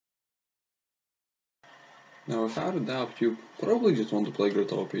Now, without a doubt, you probably just want to play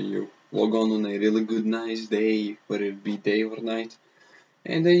Growtopia. You log on a really good, nice day, whether it be day or night,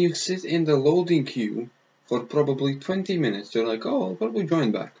 and then you sit in the loading queue for probably 20 minutes. You're like, oh, I'll probably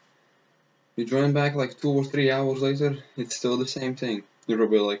join back. You join back like 2 or 3 hours later, it's still the same thing. You're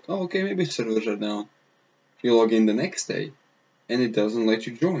probably like, oh, okay, maybe servers are down. You log in the next day, and it doesn't let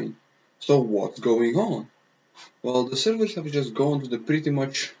you join. So what's going on? Well, the servers have just gone to the pretty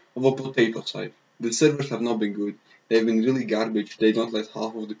much of a potato side. The servers have not been good. They've been really garbage. They don't let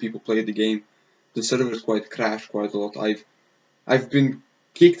half of the people play the game. The servers quite crash quite a lot. I've been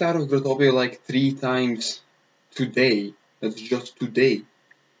kicked out of Growtopia like 3 times today. That's just today.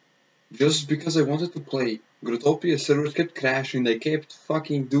 Just because I wanted to play. Growtopia servers kept crashing. They kept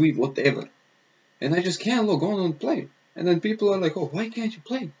fucking doing whatever. And I just can't log on and play. And then people are like, oh, why can't you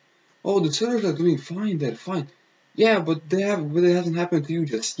play? Oh, the servers are doing fine, they're fine. Yeah, but it hasn't happened to you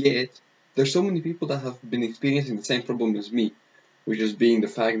just yet. There's so many people that have been experiencing the same problem as me, which is being the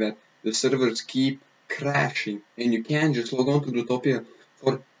fact that the servers keep crashing and you can't just log on to Growtopia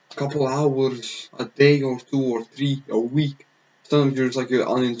for a couple hours, a day or 2 or 3, a week. Sometimes you're just like you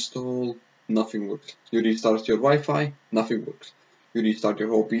uninstall, nothing works. You restart your Wi-Fi, nothing works. You restart your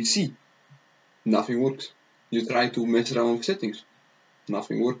whole PC, nothing works. You try to mess around with settings,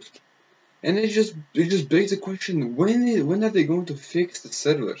 nothing works. And it just begs the question, when are they going to fix the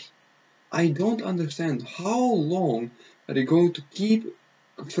servers? I don't understand how long are they going to keep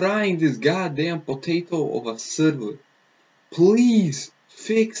frying this goddamn potato of a server. Please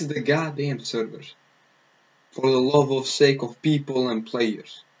fix the goddamn servers. For the love of sake of people and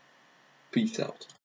players. Peace out.